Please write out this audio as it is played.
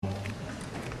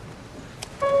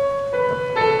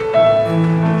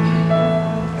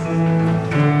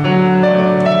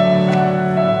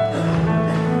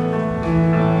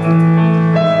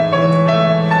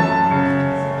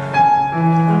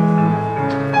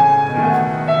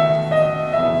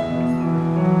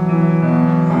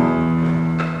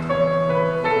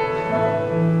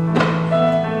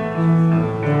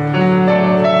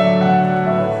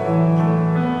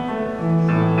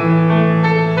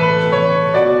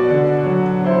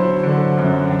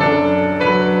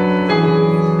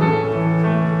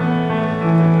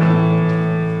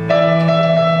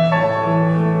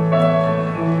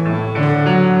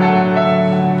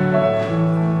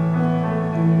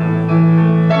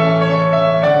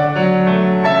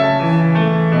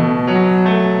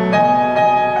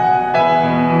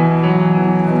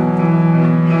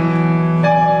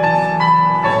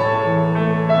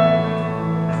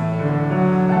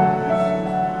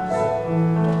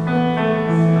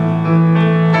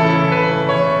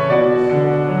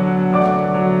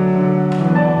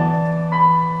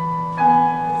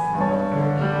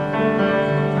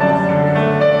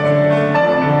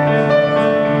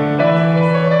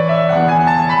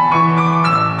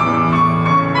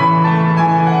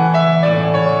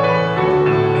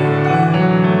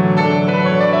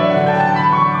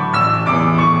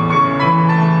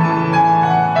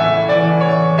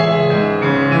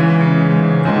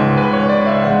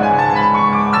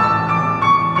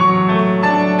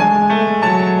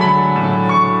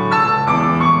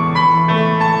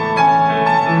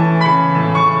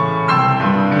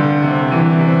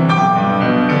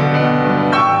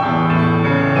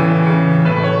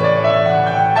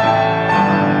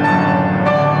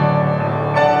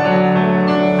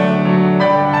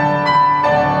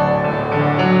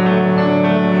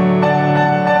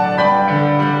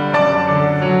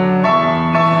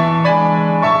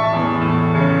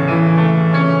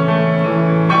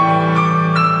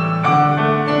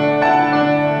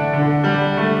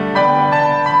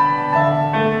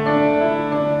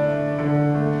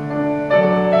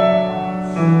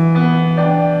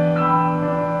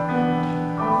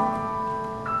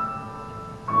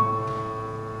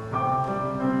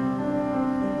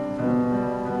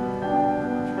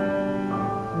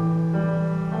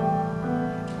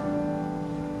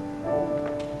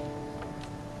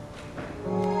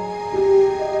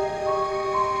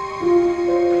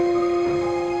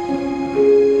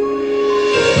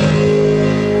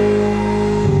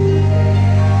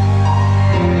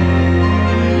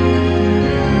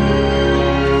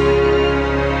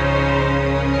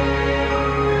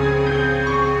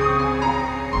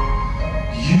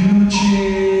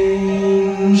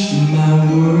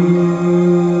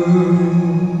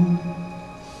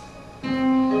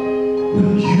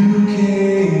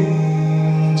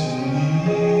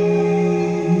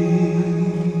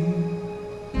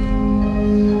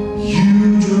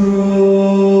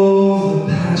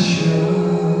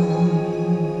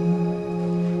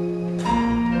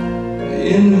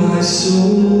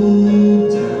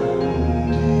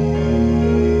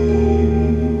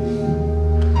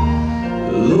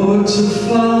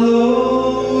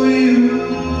follow you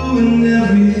and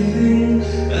everything.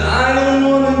 I don't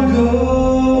wanna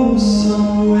go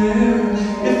somewhere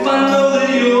if I know that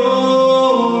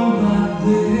you're not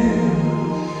there.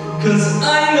 'Cause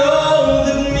I know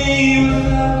that me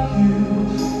without you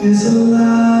is a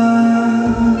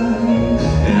lie.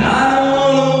 And I don't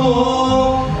wanna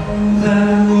walk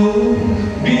that road,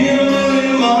 be a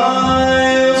million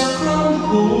miles from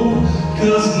home.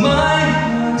 'Cause my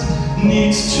heart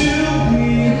needs to be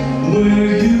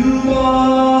where you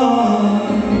are.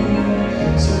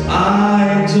 So I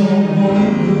don't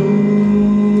wanna go.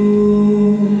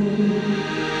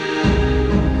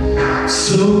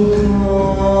 So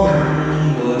come,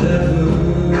 whatever,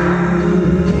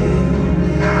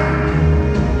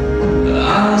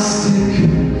 I'll stick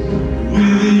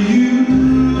with you.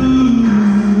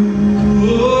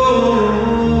 Oh,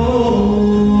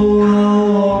 I'll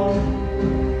walk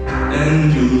and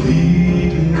you'll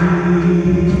lead me.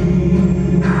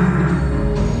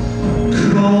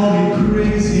 Call me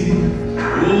crazy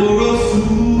or a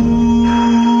fool,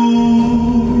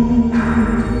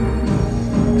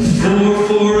 for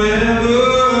forever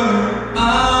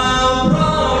I'll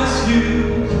promise you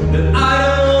that I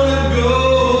don't wanna go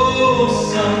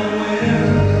somewhere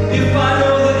if I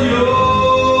know that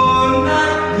you're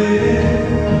not there.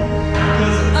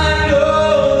 'Cause I know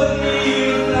that me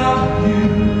without you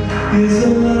is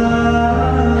a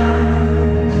lie.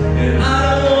 And I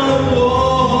don't wanna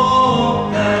walk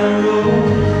that road,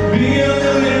 be a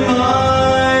million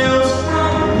miles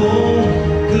from home.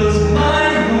 'Cause my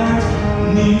heart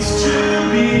needs to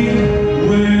be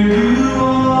where you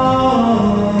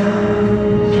are.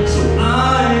 So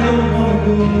I don't wanna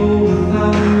go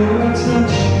without your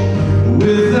touch,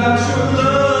 without your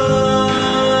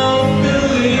love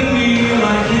filling me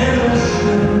like an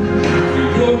ocean. For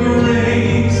your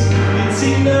grace, it's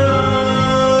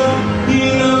enough,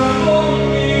 enough for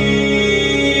me.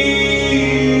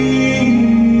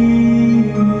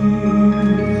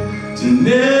 To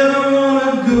never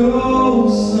wanna go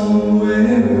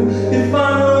somewhere if I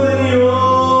know that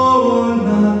you're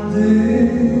not there.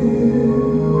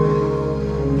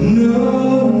 No,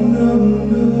 no,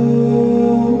 no.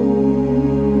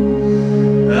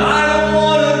 I don't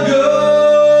wanna go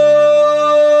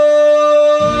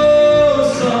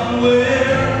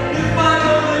somewhere if I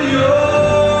know that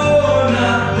you're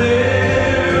not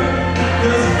there.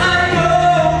 'Cause I know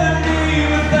that me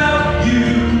without you,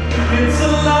 it's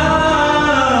a lie.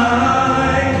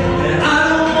 And I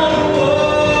don't wanna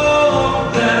walk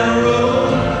that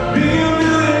road, be a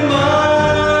million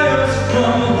miles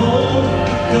from home.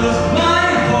 'Cause my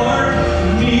heart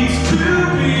needs to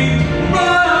be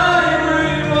right where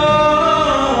you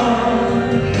are.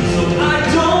 So I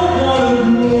don't wanna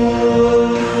go.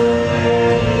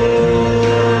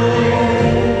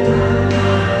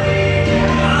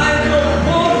 I don't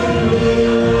wanna go.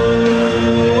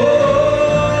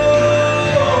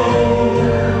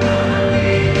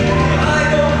 I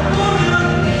don't wanna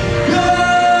go.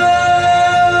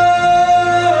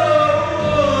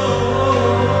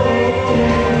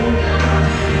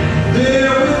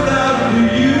 There without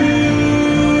you,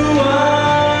 I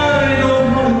don't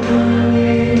wanna go.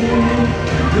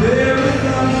 There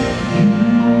without you.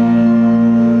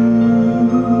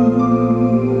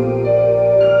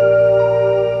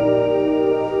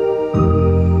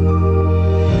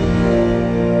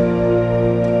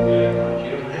 You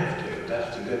don't have to. That's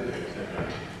the good news.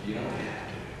 You don't have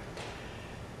to.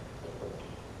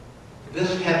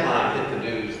 This headline hit the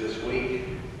news this week.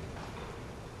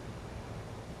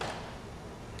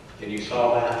 And you saw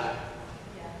that?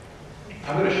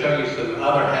 I'm going to show you some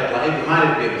other headlines. It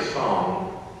reminded me of a song.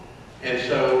 And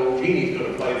so Jeannie's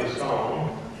going to play the song.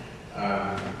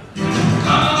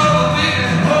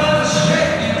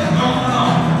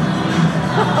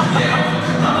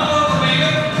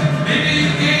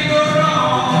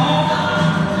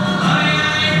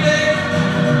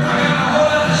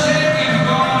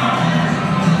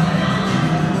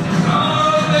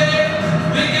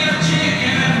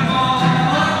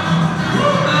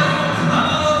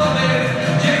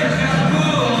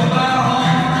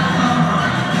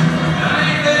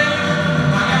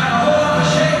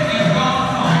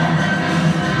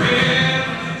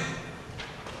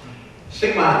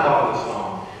 Sing my thought of the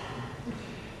song.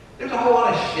 There's a whole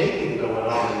lot of shaking going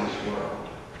on in this world.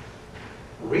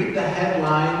 Read the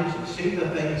headlines and see the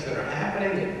things that are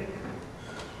happening, and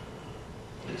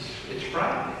it's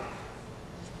frightening.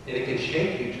 And it can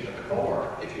shake you to the core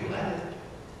if you let it.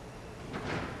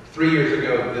 3 years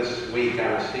ago this week, I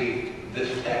received this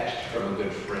text from a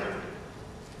good friend.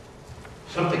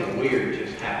 Something weird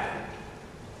just happened.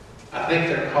 I think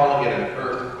they're calling it an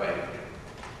earthquake.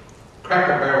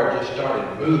 Cracker Barrel just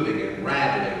started moving and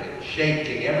rattling and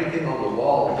shaking everything on the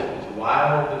walls. It was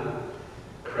wild and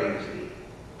crazy.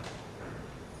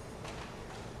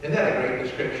 Isn't that a great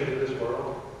description of this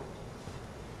world?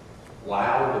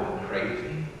 Wild and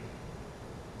crazy.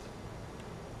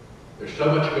 There's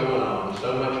so much going on,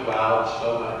 so much wild,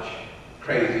 so much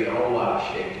crazy, a whole lot of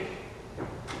shaking.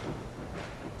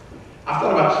 I've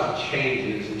thought about some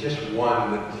changes, and just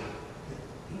one that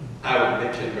I would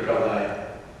mention because I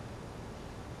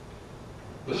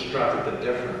was struck at the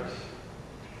difference.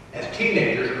 As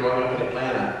teenagers growing up in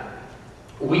Atlanta,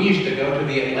 we used to go to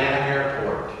the Atlanta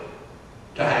airport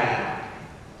to hang out.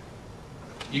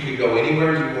 You could go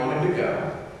anywhere you wanted to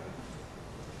go.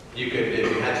 You could,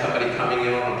 if you had somebody coming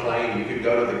in on a plane, you could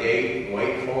go to the gate and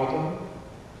wait for them.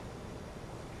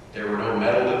 There were no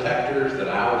metal detectors that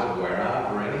I was aware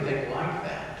of or anything like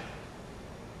that.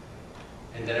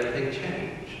 And then everything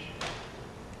changed.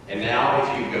 And now if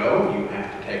you go, you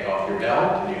have to take off your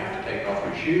belt, and you have to take off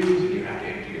your shoes, and you have to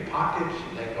empty your pockets,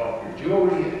 and take off your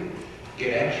jewelry, and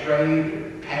get x-rayed,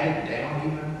 or patted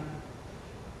down even.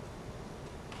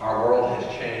 Our world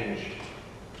has changed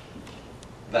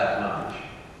that much.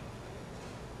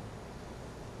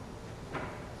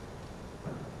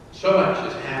 So much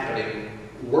is happening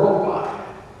worldwide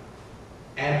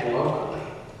and locally.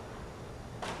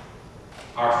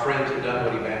 Our friends at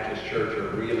Dunwoody Baptist Church are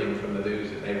reeling from the news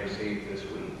that they received this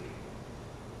week.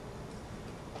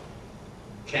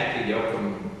 Kathy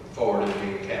Yoakum forwarded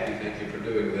me. Kathy, thank you for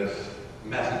doing this.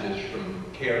 Messages from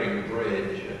Caring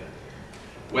Bridge,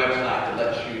 a website that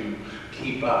lets you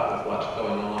keep up with what's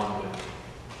going on with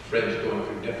friends going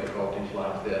through difficulties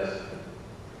like this.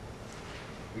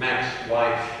 Mac's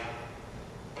wife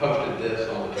posted this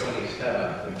on the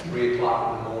 27th at 3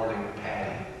 o'clock in the morning,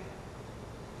 Patty.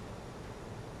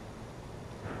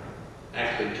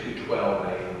 Actually, 2:12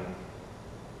 a.m.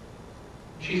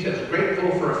 She says, grateful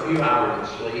for a few hours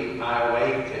of sleep, I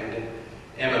awake and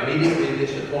am immediately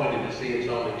disappointed to see it's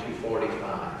only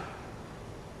 2:45.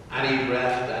 I need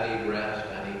rest, I need rest,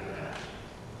 I need rest.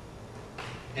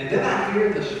 And then I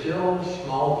hear the still,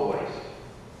 small voice,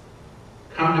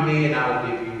 come to me and I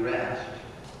will give you rest.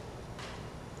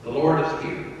 The Lord is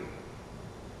here,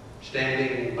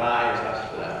 standing by as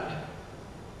I slept,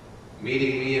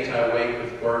 meeting me as I wake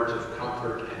with words of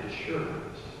comfort and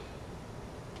assurance.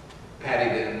 Patty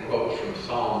then quotes from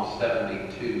Psalm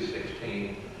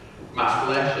 72:16. My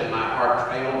flesh and my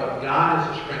heart fail, but God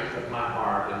is the strength of my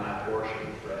heart and my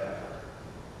portion forever.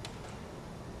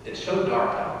 It's so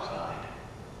dark outside.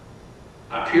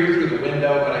 I peer through the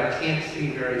window, but I can't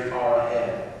see very far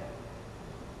ahead.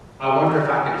 I wonder if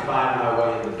I can find my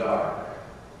way in the dark.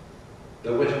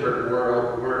 The whispered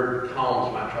word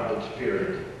calms my troubled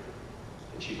spirit.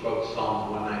 And she quotes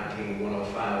Psalms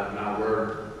 119:105. My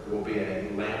word will be a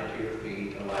lamp to your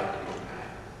feet, a light to your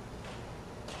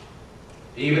path.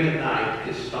 Even at night,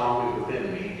 his song is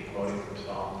within me, quoting from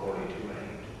Psalm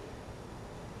 42:8.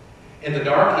 In the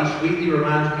dark, he sweetly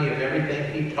reminds me of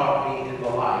everything he taught me in the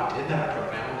light. Isn't that a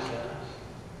profound sentence?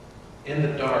 In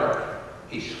the dark,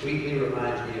 he sweetly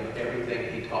reminds me of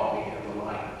everything he taught me in the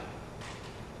light.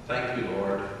 Thank you,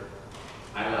 Lord.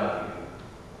 I love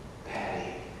you.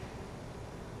 Patty.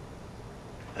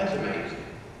 That's amazing,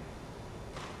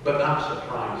 but not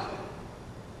surprising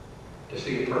to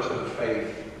see a person of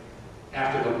faith,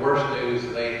 after the worst news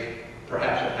they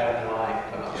perhaps have had in their life,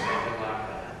 come up with something like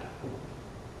that.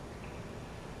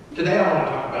 Today I want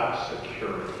to talk about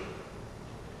security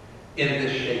in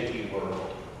this shaky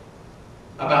world,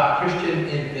 about Christian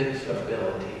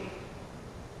invincibility.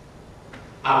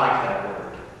 I like that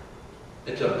word.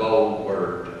 It's a bold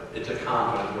word. It's a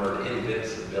confident word,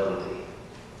 invincibility.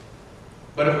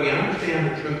 But if we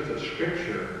understand the truth of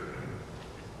Scripture,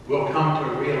 we'll come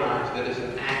to realize that it's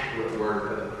an accurate word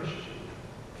for the Christian.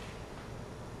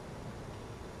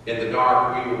 In the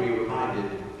dark, we will be reminded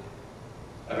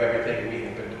of everything we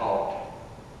have been taught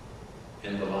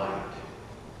in the light.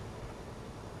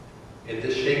 In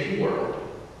this shaky world,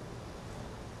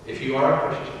 if you are a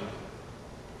Christian,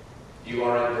 you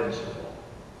are invincible.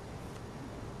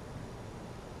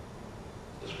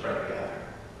 Let's pray together.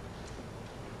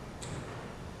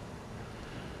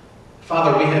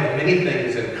 Father, we have many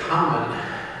things in common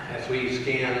as we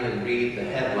scan and read the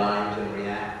headlines and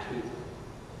react to them.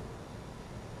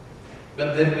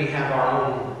 But then we have our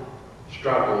own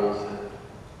struggles and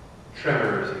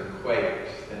tremors and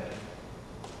quakes that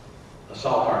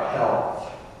assault our health,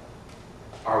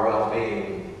 our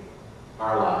well-being,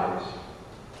 our lives,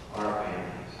 our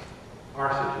families,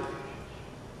 our situations.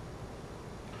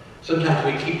 Sometimes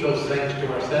we keep those things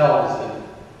to ourselves and,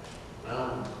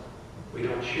 well, we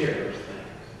don't share those things.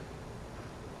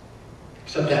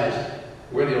 Sometimes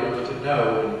we're the only ones that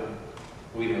know, and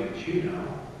we know that you know.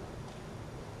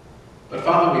 But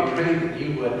Father, we pray that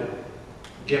you would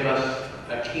give us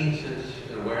a keen sense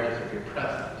and awareness of your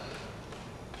presence.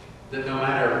 That no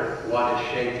matter what is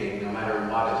shaking, no matter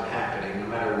what is happening, no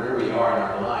matter where we are in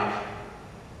our life,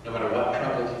 no matter what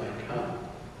troubles may come,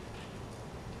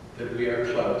 that we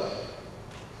are close,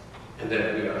 and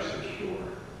that we are secure,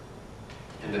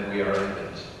 and that we are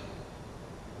invincible.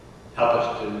 Help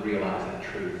us to realize that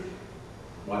truth,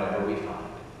 whatever we find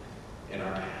in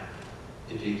our path.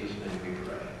 In Jesus' name we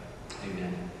pray.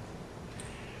 Amen.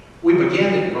 We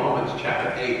begin in Romans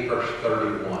chapter 8, verse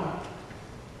 31.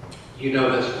 You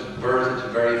know this verse,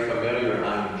 it's very familiar,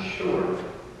 I'm sure.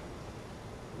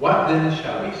 What then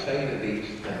shall we say to these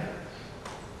things?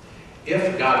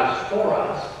 If God is for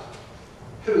us,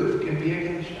 who can be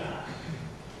against us?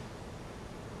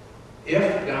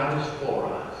 If God is for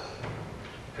us,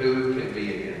 who can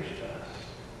be against us?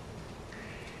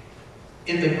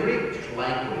 In the Greek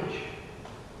language,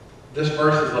 this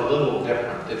verse is a little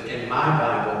different. In my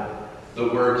Bible, the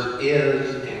words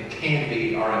is and can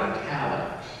be are in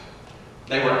italics.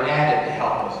 They were added to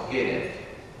help us get it.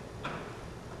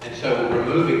 And so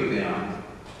removing them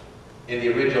in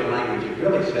the original language, it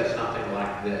really says something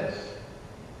like this.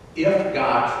 If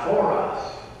God for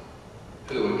us,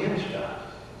 who against us?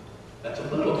 That's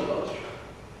a little closer.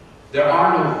 There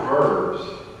are no verbs.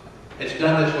 It's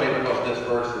done this way because this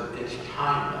verse is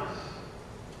timeless.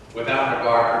 Without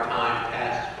regard for time,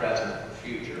 past, present,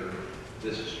 future,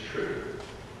 this is true.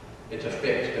 It's a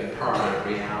fixed and permanent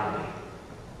reality.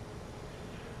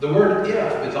 The word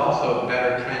if is also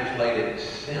better translated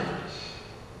since.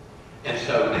 And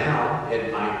so now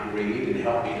it might read and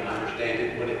help me to understand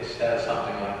it when it says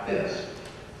something like this.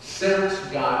 Since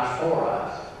God for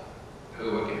us,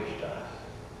 who against us?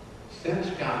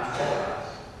 Since God for us,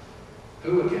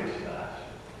 who against us?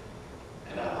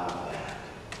 And I love that.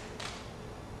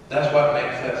 That's what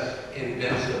makes us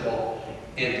invincible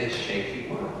in this shaky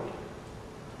world.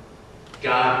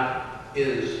 God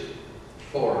is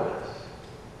for us.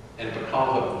 And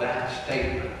because of that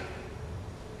statement,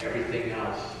 everything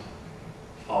else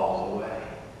falls away.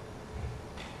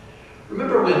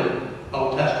 Remember when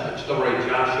Old Testament story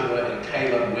Joshua and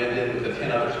Caleb went in with the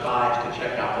 10 other spies to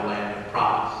check out the land of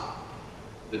promise?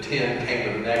 The 10 came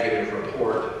with a negative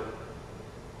report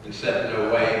and said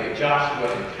no way, but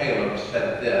Joshua and Caleb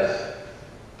said this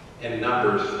in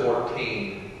Numbers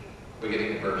 14,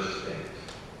 beginning at verse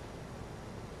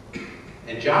 6.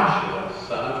 And Joshua,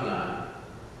 son of Nun,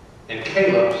 and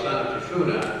Caleb, son of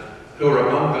Jephunneh, who were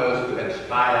among those who had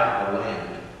spied out the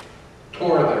land,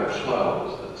 tore their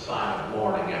clothes as a sign of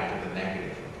mourning after the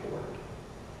negative report,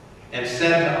 and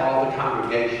said to all the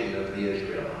congregation of the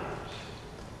Israelites,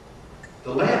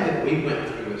 the land that we went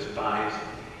through as spies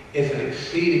is an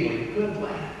exceedingly good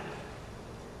land.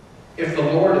 If the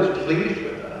Lord is pleased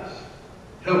with us,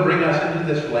 he'll bring us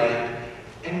into this land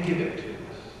and give it to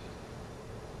us.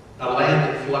 A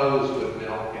land that flows with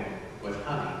milk and with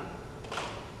honey.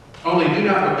 Only do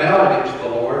not rebel against the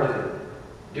Lord, and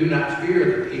do not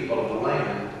fear the people of the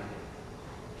land,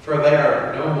 for they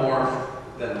are no more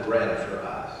than bread for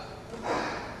us.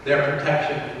 Their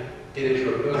protection, it is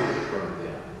removed from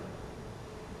them.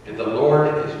 And the Lord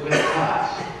is with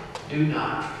us. Do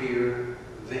not fear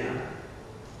them.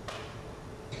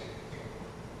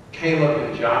 Caleb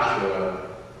and Joshua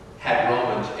had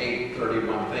Romans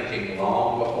 8:31 thinking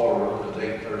long before Romans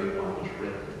 8:31 was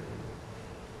written.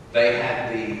 They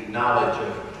had the knowledge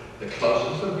of the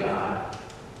closeness of God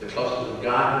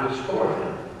who was for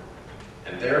them,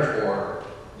 and therefore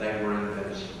they were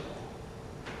invincible.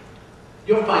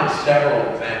 You'll find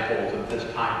several examples of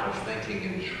this type of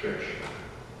thinking in Scripture.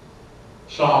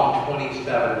 Psalm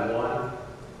 27:1,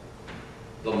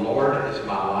 the Lord is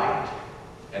my light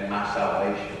and my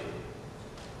salvation.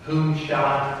 Whom shall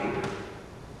I fear?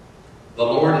 The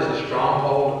Lord is the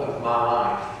stronghold of my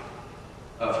life.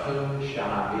 Of whom shall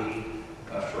I be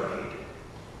afraid?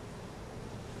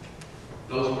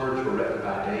 Those words were written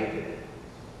by David.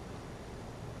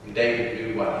 And David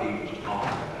knew what he was talking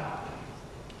about.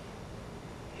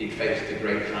 He faced the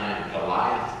great giant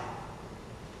Goliath.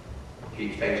 He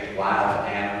faced wild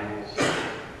animals.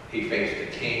 He faced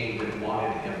a king that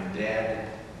wanted him dead.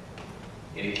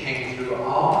 And he came through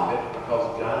all of it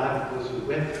because God was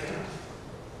with him.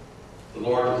 The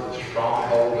Lord was the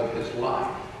stronghold of his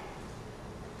life.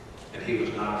 And he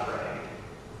was not afraid.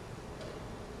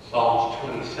 Psalms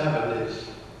 27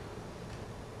 is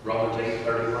Romans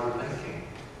 8:31 thinking.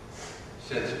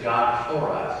 Since God for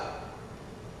us,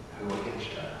 who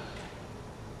against us?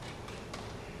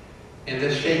 In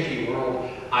this shaky world,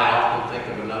 I often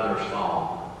think of another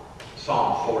psalm,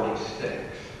 Psalm 46.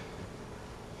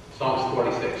 Psalms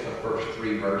 46, the first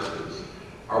 3 verses,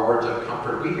 are words of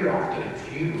comfort. We hear often in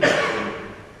funerals when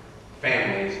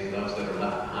families and those that are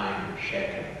left behind are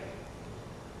shaken.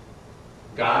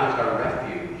 God is our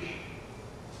refuge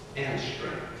and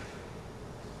strength,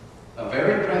 a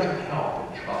very present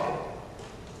help in trouble.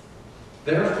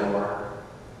 Therefore,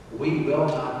 we will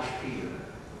not fear,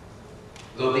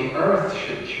 though the earth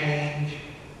should change,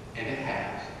 and it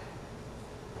has,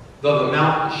 though the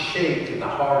mountains shake in the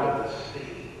heart of the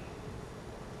sea,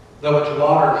 though its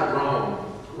waters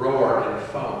roar and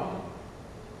foam,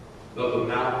 though the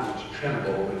mountains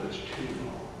tremble with its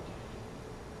tumult.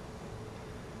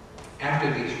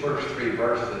 After these first 3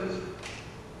 verses,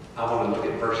 I want to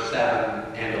look at verse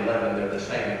 7 and 11. They're the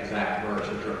same exact verse.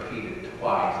 It's repeated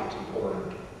twice. It's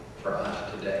important for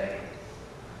us today.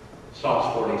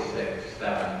 Psalms 46,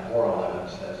 7 or 11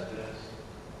 says this: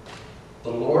 "The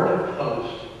Lord of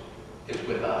hosts is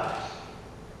with us.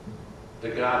 The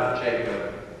God of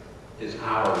Jacob is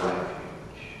our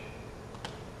refuge."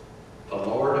 The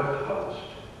Lord of hosts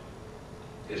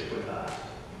is with us.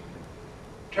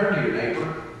 Turn to your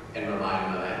neighbor and remind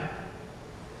him of that.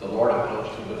 The Lord of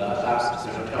hosts is with us.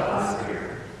 I'm going to tell him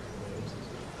here.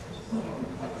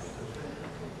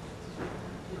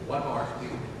 One more.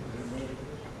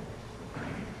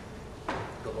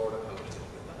 The Lord of hosts is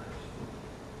with us.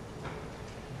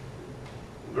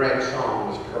 Greg's song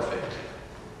was perfect.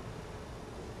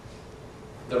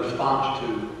 The response to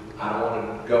 "I don't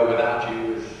want to go without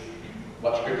you" is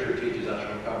what Scripture teaches us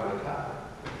from cover to cover.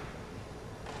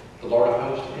 The Lord of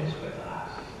hosts is with us.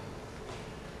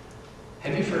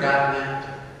 Have you forgotten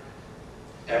that?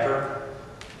 Ever?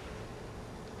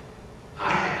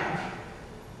 I have.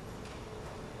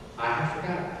 I have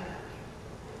forgotten that.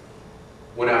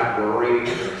 When I'm worried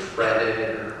or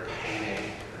fretted or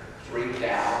panicked or freaked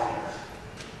out, or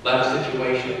let a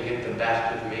situation get the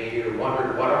best of me, or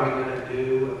wondered what are we going to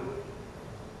do,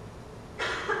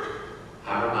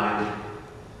 I'm reminded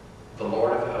the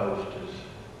Lord of hosts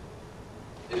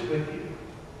is with you.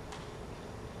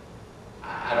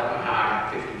 I don't know how I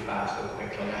got 55 so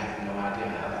quickly. I have no idea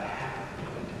how that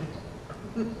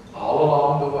happened. All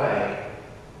along the way,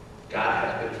 God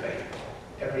has been faithful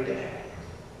every day.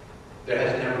 There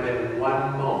has never been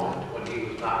one moment when He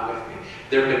was not with me.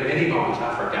 There have been many moments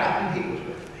I've forgotten He was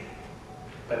with me,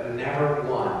 but never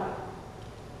one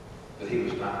that He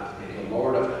was not with me. The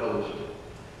Lord of hosts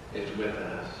is with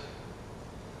us.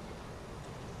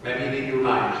 Maybe you need to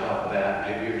remind yourself of that.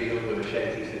 Maybe you're dealing with a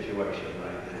shaky situation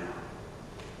right now.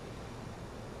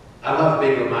 I love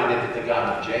being reminded that the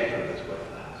God of Jacob is with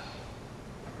us.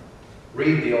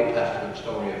 Read the Old Testament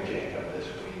story of Jacob this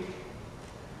week.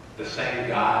 The same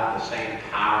God, the same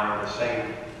power, the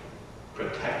same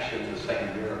protection, the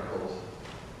same miracles.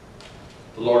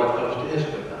 The Lord of hosts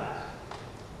is with us.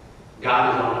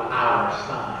 God is on our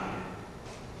side.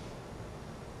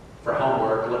 For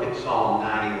homework, look at Psalm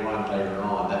 91 later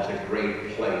on. That's a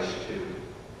great place to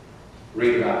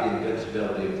read about the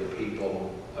invincibility of the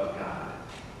people of God.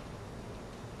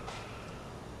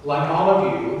 Like all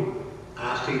of you,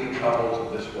 I see the troubles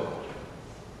of this world.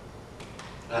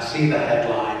 I see the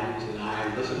headlines, and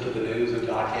I listen to the news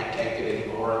until I can't take it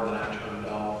anymore, and then I turn it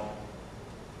off.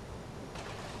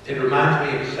 It reminds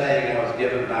me of a saying I was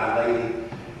given by a lady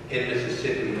in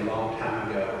Mississippi a long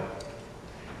time ago.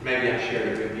 Maybe I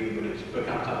shared it with you, but it's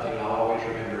become something I'll always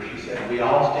remember. She said, "We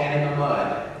all stand in the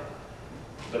mud,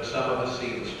 but some of us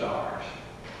see the stars."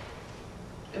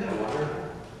 Isn't that wonderful?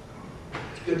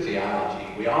 It's good theology.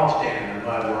 We all stand in the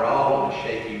mud. We're all in a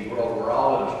shaky world. We're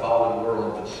all in a fallen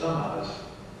world, but some of us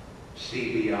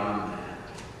see beyond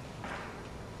that.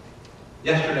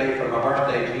 Yesterday, for my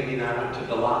birthday, Jeannie and I went to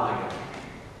Dahlonega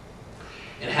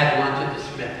and had lunch at the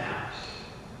Smith House.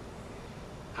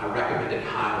 I recommend it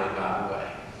highly, by the way.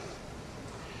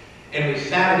 And we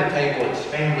sat at a table. It's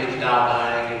family-style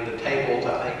dining, and the tables,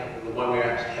 I think, the one we were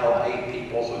at held 8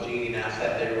 people, so Jeannie and I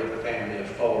sat there with a family of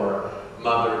 4,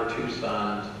 mother, 2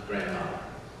 sons, grandmother.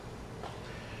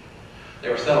 They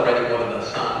were celebrating one of the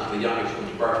sons, the youngest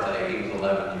one's birthday. He was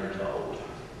 11 years old.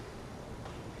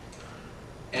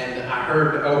 And I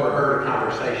overheard a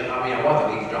conversation. I mean, I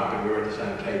wasn't eavesdropping. We were at the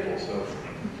same table, so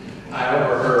I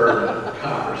overheard a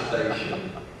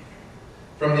conversation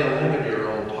from the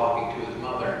 11-year-old talking to his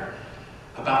mother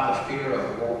about the fear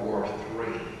of World War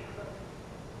III.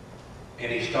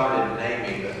 And he started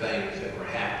naming the things that were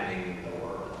happening in the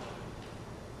world.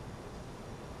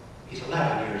 He's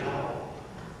 11 years old.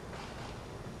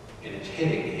 And it's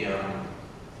hitting him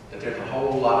that there's a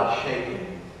whole lot of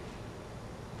shaking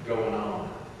going on.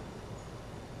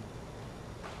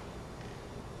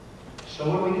 So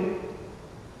what do?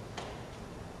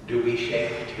 Do we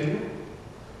shake too?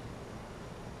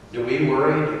 Do we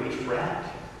worry? Do we fret?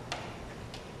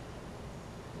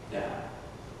 No.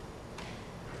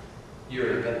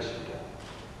 You're invincible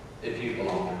if you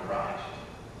belong to Christ.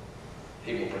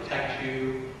 He will protect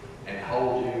you and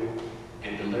hold you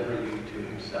and deliver you to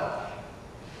himself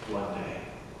one day.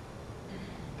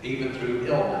 Even through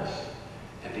illness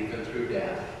and even through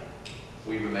death,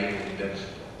 we remain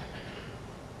invincible.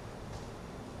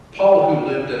 Paul, who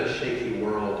lived in a shaky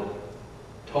world,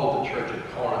 told the church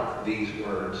at Corinth these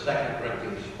words, 2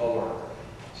 Corinthians 4,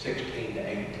 16 to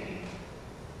 18.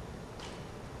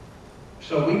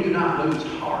 So we do not lose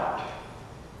heart.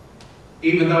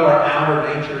 Even though our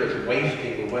outer nature is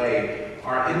wasting away,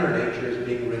 our inner nature is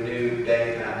being renewed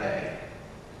day by day.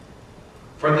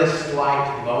 For this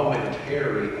slight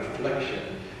momentary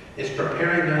affliction is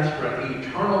preparing us for an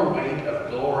eternal weight of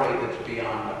glory that's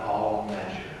beyond all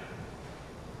measure.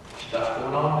 Stuff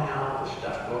going on now, the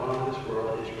stuff going on in this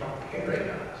world is preparing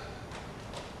us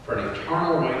for an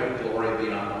eternal weight of glory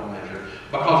beyond all measure.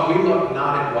 Because we look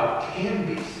not at what can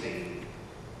be seen,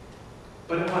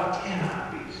 but at what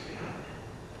cannot be seen.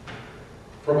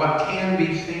 For what can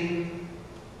be seen,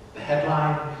 the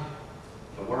headlines,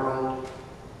 the world,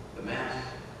 the mess,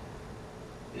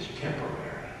 is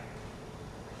temporary.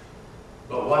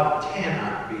 But what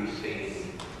cannot be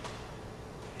seen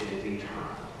is eternal.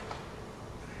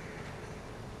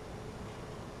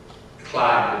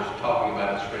 Clyde was talking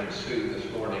about his friend Sue this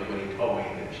morning when he told me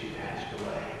that she passed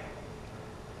away.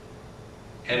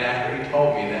 And after he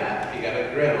told me that, he got a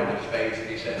grin on his face and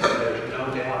he said, there's no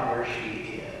doubt where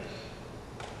she is.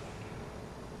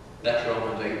 That's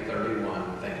Romans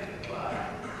 8:31. Thank you, Clyde.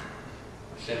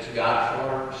 Since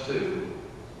God for Sue,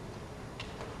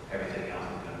 everything else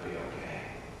is going to be okay.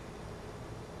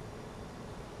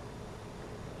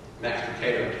 Max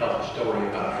Lucado tells a story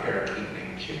about a parakeet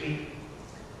named Chippy,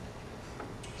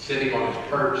 sitting on his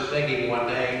perch singing one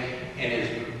day, and his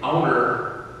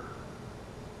owner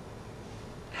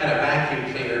had a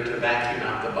vacuum cleaner to vacuum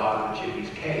out the bottom of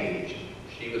Chippy's cage.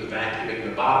 She was vacuuming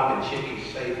the bottom, and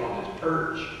Chippy's safe on his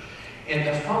perch. And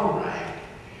the phone rang,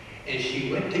 and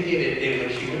she went to get it, and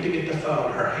when she went to get the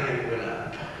phone, her hand went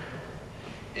up.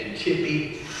 And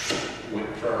Chippy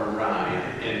went for a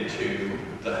ride into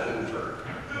the Hoover.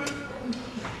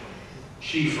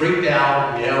 She freaked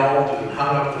out, yelled, and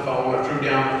hung up the phone, or threw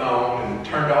down the phone, and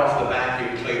turned off the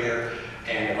vacuum cleaner,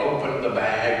 and opened the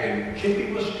bag, and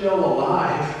Chippy was still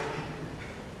alive.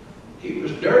 He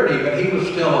was dirty, but he was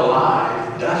still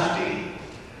alive, dusty.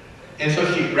 And so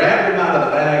she grabbed him out of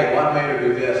the bag, and what made her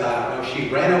do this, I don't know. She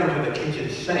ran over to the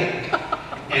kitchen sink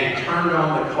and turned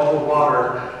on the cold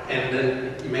water, and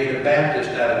then made a Baptist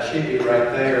out of Chippy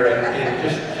right there, and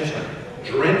just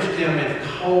drenched him in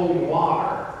cold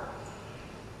water.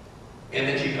 And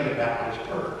then she put it back on his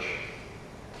perch.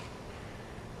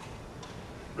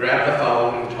 Grabbed the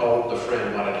phone and told the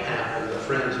friend what had happened. The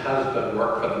friend's husband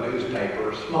worked for the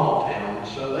newspaper, small town,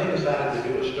 so they decided to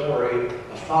do a story,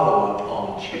 a follow-up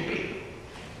on Chippy.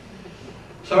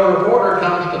 So a reporter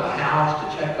comes to the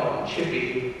house to check on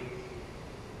Chippy.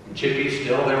 And Chippy's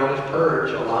still there on his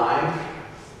perch, alive.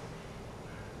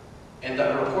 And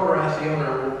the reporter asked the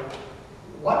owner,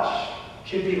 what's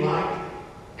Chippy like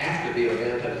after the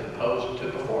event as opposed to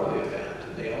before the event?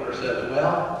 And the owner says,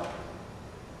 well,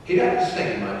 he doesn't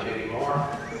sing much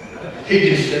anymore. He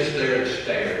just sits there and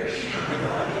stares.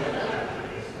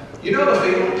 You know the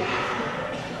feeling?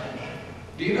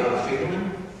 Do you know the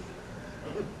feeling?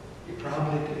 You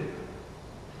probably do.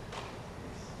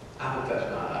 I hope that's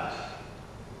not us.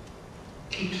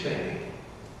 Keep singing.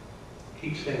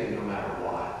 Keep singing no matter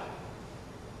what.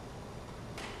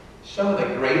 Some of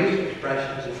the greatest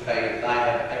expressions of faith I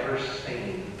have ever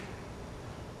seen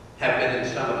have been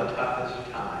in some of the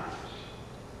toughest times.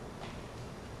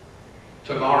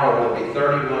 Tomorrow will be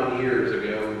 31 years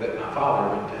ago that my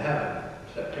father went to heaven,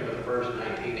 September 1st,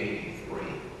 1983.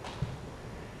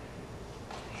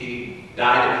 He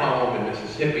died at home in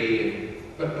Mississippi,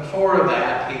 but before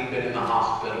that he'd been in the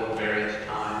hospital various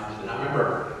times. And I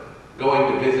remember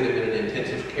going to visit him in an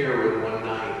intensive care room one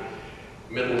night,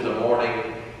 middle of the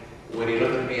morning, when he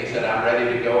looked at me and said, I'm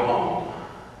ready to go home.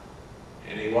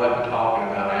 And he wasn't talking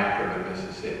about Akron,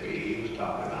 Mississippi. He was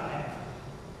talking about heaven.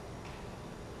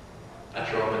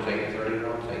 That's Romans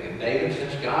 8:30. I'm thinking, David,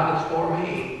 since God is for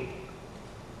me,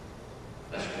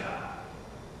 let's go.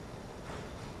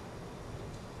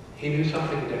 He knew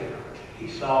something different. He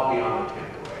saw beyond the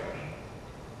temporary.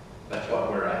 That's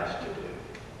what we're asked to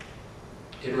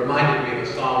do. It reminded me of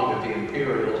a song that the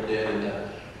Imperials did in the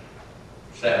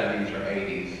 70s or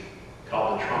 80s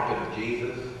called The Trumpet of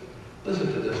Jesus.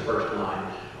 Listen to this first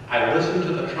line. I listened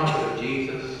to the trumpet of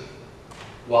Jesus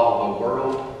while the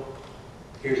world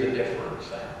hears a different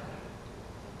sound.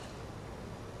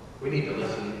 We need to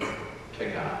listen to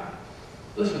God.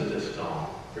 Listen to this song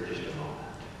for just a moment.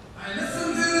 I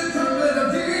listen to the trumpet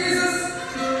of Jesus,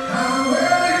 how the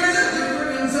world hears a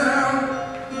different sound.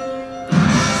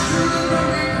 To the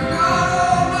trumpet of God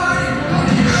Almighty, all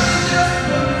the earth just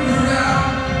wonders around.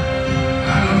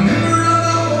 I'm a member of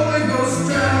the Holy Ghost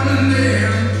drowning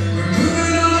there. We're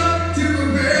moving on to a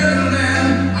better land.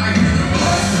 I hear the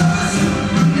voice of a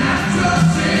supernatural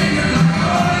singing like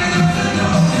only the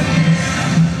Lord can.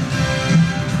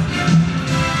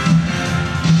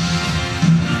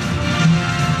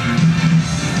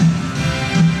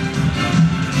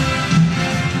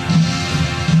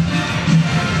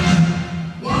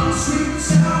 One sweet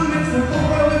sound makes the whole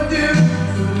world do.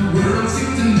 The world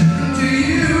seems to listen to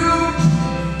you.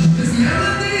 This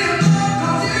melody of love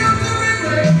calls you to be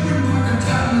great. When broken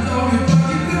times all you thought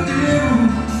you could do.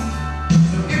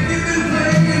 So if you've been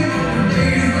playing for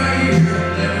days right here,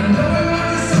 let them know what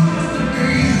the song's to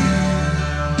be.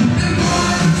 Then go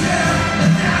on and tell,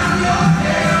 let down your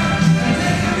hair, and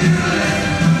take a few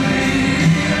lessons from me.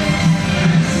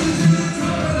 Listen to the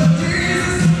trumpet of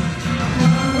Jesus,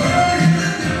 while the world hears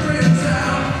a different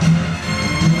sound.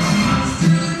 I'm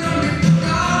still a trumpet of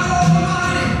God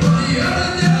Almighty, but the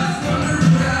others just wander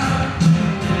around.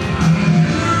 I'm a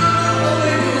member of the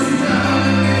Holy Ghost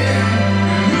drowning there. We're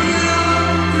moving on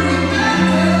to a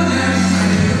better land. I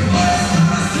hear the voice of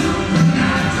a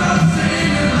supernatural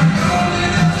singing like only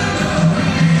the Lord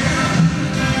can.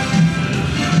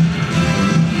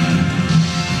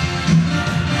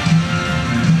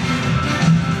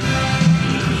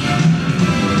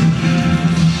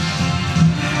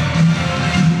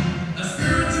 A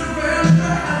spiritual band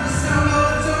that has the sound of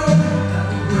its own, at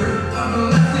the birth of a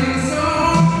lasting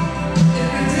song.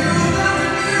 It's been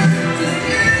 2,000 years since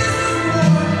Jesus was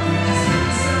born, and still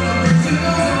the celebration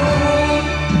goes on.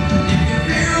 If you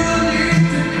feel the need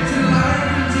to get your life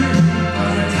into,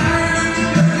 'cause you're tired of the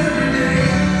dirt every day,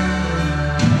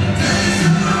 then turn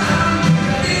yourself around,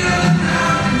 feel the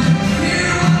sound, and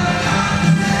hear what I've got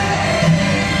to say.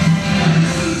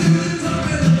 Listen to the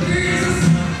trumpet of Jesus,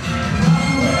 while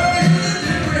the world hears a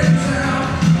different sound.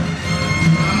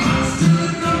 I'm still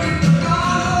a trumpet of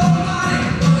God Almighty,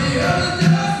 while the others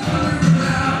just wander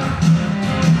around.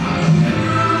 I'm a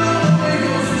member of the Holy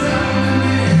Ghost drowning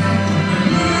there. We're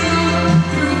moving on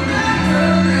to a better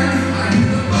land. I hear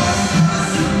the voice of a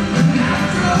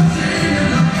supernatural singing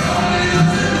like only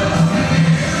the Lord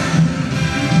can.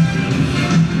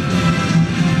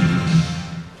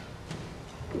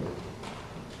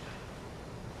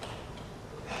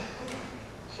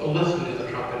 So listen to the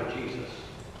trumpet of Jesus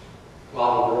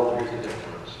while the world hears a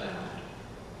different sound.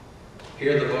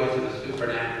 Hear the voice of the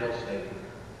supernatural Savior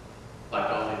like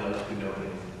only those who know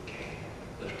Him can.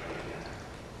 Let's pray together.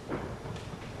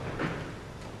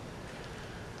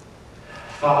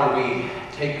 Father, we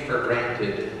take for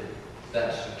granted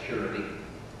that security,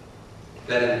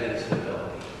 that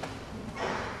invincibility,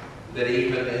 that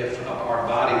even if our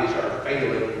bodies are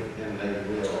failing, and they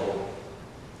will,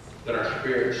 that our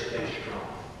spirits stay strong.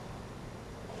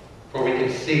 For we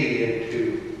can see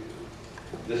into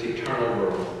this eternal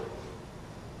world,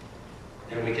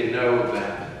 and we can know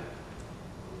that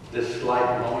this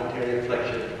slight momentary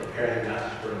affliction is preparing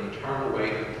us for an eternal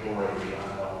weight of glory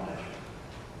beyond all measure.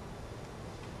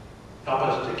 Help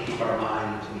us to keep our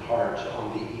minds and hearts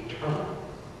on the eternal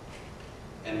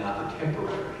and not the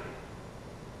temporary.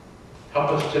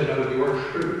 Help us to know your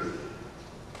truth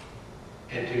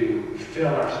and to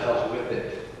fill ourselves with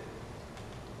it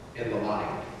in the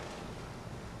light,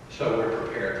 so we're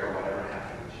prepared for whatever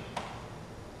happens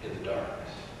in the darkness.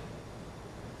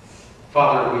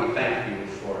 Father, we thank you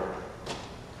for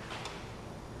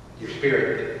your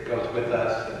Spirit that goes with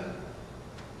us and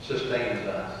sustains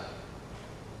us.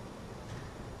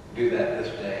 Do that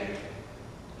this day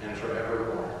and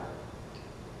forevermore.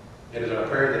 It is our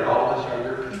prayer that all of us are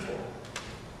your people.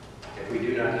 If we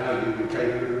do not know you, we pray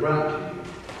we would run to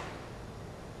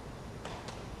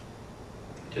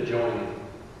you to join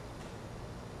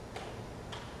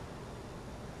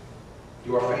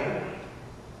your family.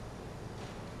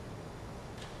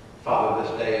 Father,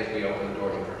 this day as we open the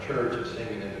doors of our church and sing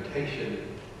an invitation,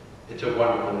 it's a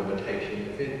wonderful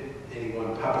invitation. If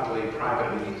anyone publicly,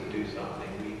 privately needs to do something,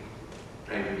 we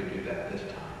pray we would do that this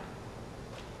time.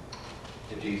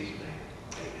 In Jesus' name,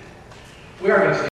 amen. We are going to sing